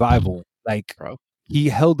 1970s revival, like, Bro. he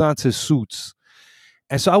held on to suits.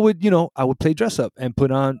 And so I would play dress up and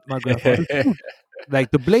put on my grandfather's suit,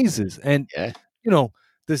 like the blazers. And, Yeah.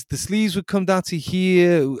 the sleeves would come down to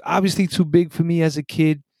here, obviously too big for me as a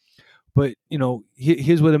kid. But,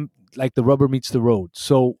 here's where the rubber meets the road.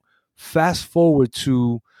 So fast forward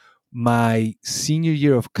to my senior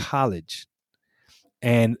year of college.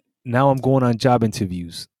 And now I'm going on job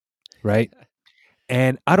interviews, right?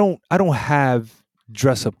 And I don't have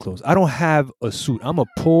dress up clothes. I don't have a suit. I'm a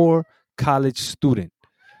poor college student.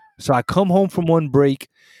 So I come home from one break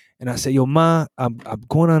and I say, "Yo, ma, I'm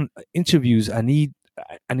going on interviews. I need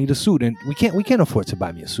a suit." And we can't afford to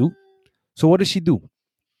buy me a suit. So what does she do?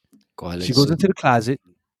 She goes into the closet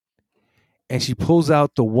and she pulls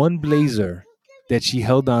out the one blazer that she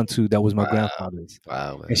held on to that was my grandfather's.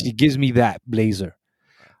 Wow, man. And she gives me that blazer.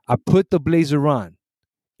 I put the blazer on.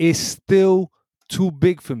 It's still too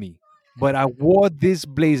big for me. But I wore this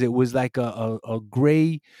blazer. It was like a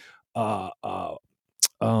gray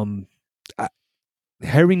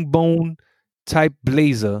herringbone type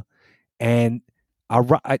blazer, and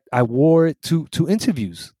I wore it to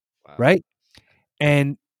interviews, Wow. right?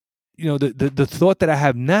 And the thought that I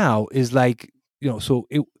have now is like,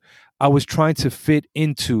 I was trying to fit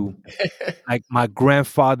into like my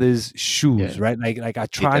grandfather's shoes, Yeah. right? Like I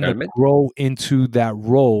tried to Literalmente. grow into that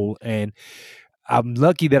role, and I'm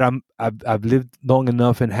lucky that I've lived long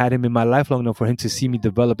enough and had him in my life long enough for him to see me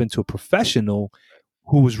develop into a professional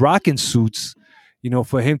who was rocking suits.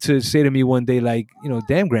 For him to say to me one day, like,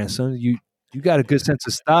 "Damn, grandson, you got a good sense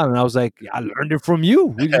of style." And I was like, "I learned it from you.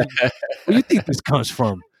 Where do you think this comes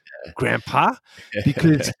from, Grandpa?"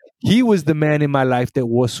 Because he was the man in my life that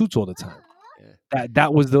wore suits all the time. Yeah.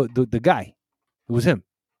 That was the guy. It was him.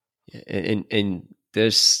 And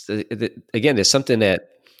there's again, there's something that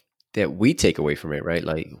we take away from it, right?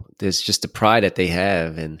 Like, there's just the pride that they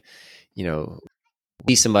have, and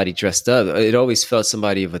be somebody dressed up. It always felt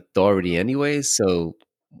somebody of authority, anyway. So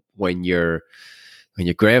when your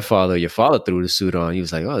grandfather or your father threw the suit on, he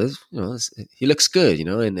was like, "Oh, he looks good,"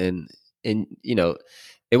 and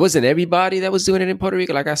it wasn't everybody that was doing it in Puerto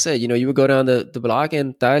Rico. Like I said, you would go down the block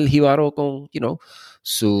and tal jibaro con,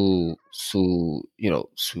 su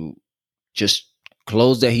just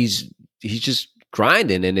clothes that he's just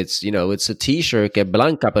grinding, and it's it's a t-shirt que es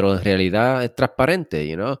blanca pero en realidad es transparente,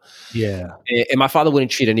 Yeah. And my father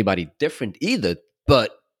wouldn't treat anybody different either,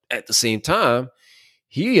 but at the same time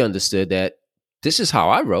he understood that this is how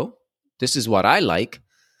I roll, this is what I like,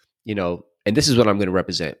 and this is what I'm going to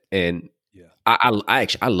represent. And Yeah. I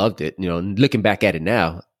actually loved it. Looking back at it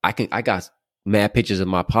now, I got mad pictures of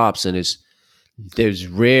my pops, and there's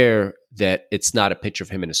rare that it's not a picture of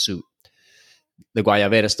him in a suit. The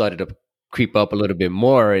Guayabera started to creep up a little bit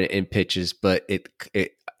more in pictures, but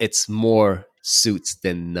it's more suits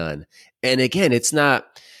than none. And again, it's not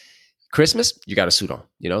Christmas, you got a suit on,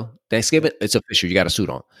 Thanksgiving, it's official, you got a suit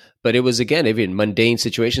on. But it was, again, even mundane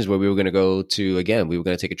situations where we were going to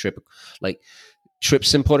take a trip, like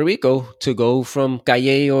trips in Puerto Rico, to go from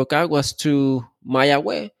Calle or Caguas to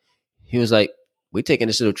Mayagüez. He was like, "We're taking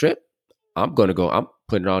this little trip. I'm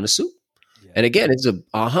putting on a suit." Yeah. And again, it's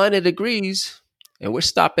 100 degrees, and we're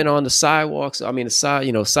stopping on the sidewalks. I mean,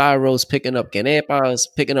 side roads, picking up canepas,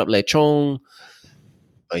 picking up lechon.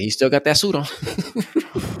 But he still got that suit on.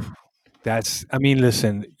 I mean,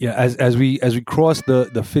 listen, yeah, as we cross the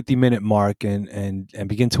 50-minute mark and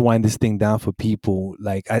begin to wind this thing down for people,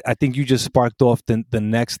 like I think you just sparked off the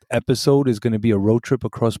next episode is going to be a road trip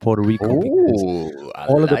across Puerto Rico because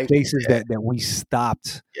all of the places that we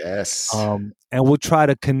stopped. Yes. And we'll try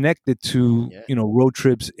to connect it to, road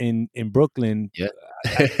trips in Brooklyn. Yeah.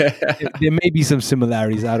 There may be some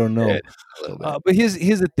similarities. I don't know. But here's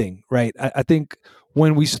the thing, right? I think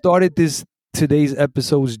when we started today's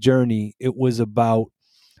episode's journey, it was about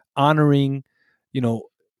honoring,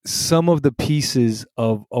 some of the pieces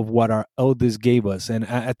of what our elders gave us. And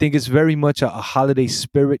I think it's very much a holiday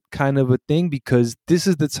spirit kind of a thing, because this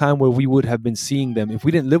is the time where we would have been seeing them. If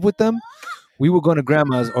we didn't live with them, we were going to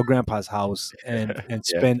grandma's or grandpa's house and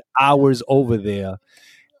spend hours over there.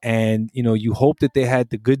 And, you hope that they had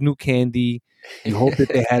the good new candy. You hope that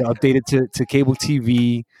they had updated to cable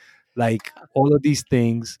TV, like all of these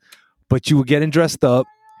things. But you were getting dressed up.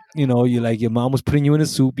 You're like, your mom was putting you in a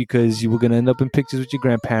suit because you were going to end up in pictures with your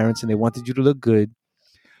grandparents and they wanted you to look good.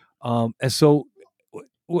 And so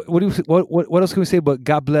what else can we say? But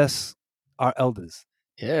God bless our elders.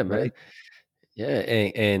 Yeah, man. Right? Yeah.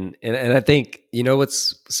 And I think,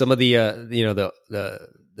 what's some of the,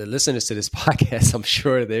 the listeners to this podcast, I'm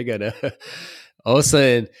sure they're going to all of a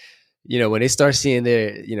sudden, when they start seeing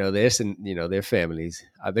their, their families,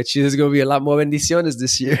 I bet you there's going to be a lot more bendiciones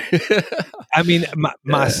this year. I mean,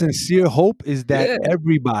 my sincere hope is that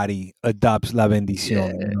everybody adopts la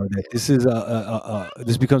bendición. That this is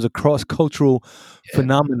this becomes a cross-cultural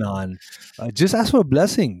phenomenon. Just ask for a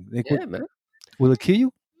blessing. Like, man. Will it kill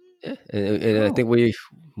you? Yeah, and I think we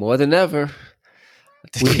more than ever.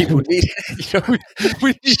 People need,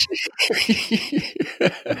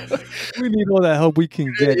 we need all that help we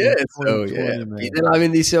can get. Pide la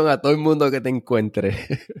bendición a todo el mundo que te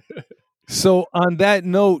encuentre. So on that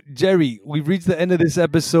note, Jerry, we've reached the end of this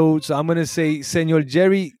episode. So I'm going to say, Señor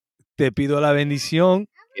Jerry, te pido la bendición.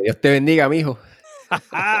 Que Dios te bendiga, mijo.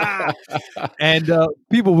 And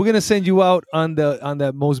people, we're going to send you out on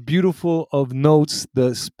that most beautiful of notes,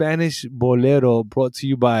 the Spanish Bolero, brought to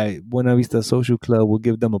you by Buena Vista Social Club. We'll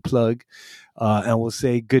give them a plug. And we'll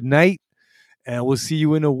say good night. And we'll see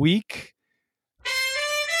you in a week.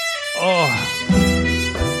 Oh,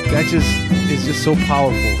 that is just so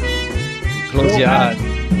powerful. Close your eyes.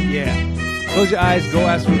 Yeah. Close your eyes. Go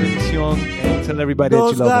ask for bendición and tell everybody that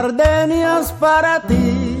you love them. Dos gardenias para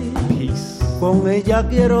ti. Peace. Con ella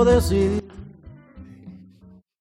quiero decir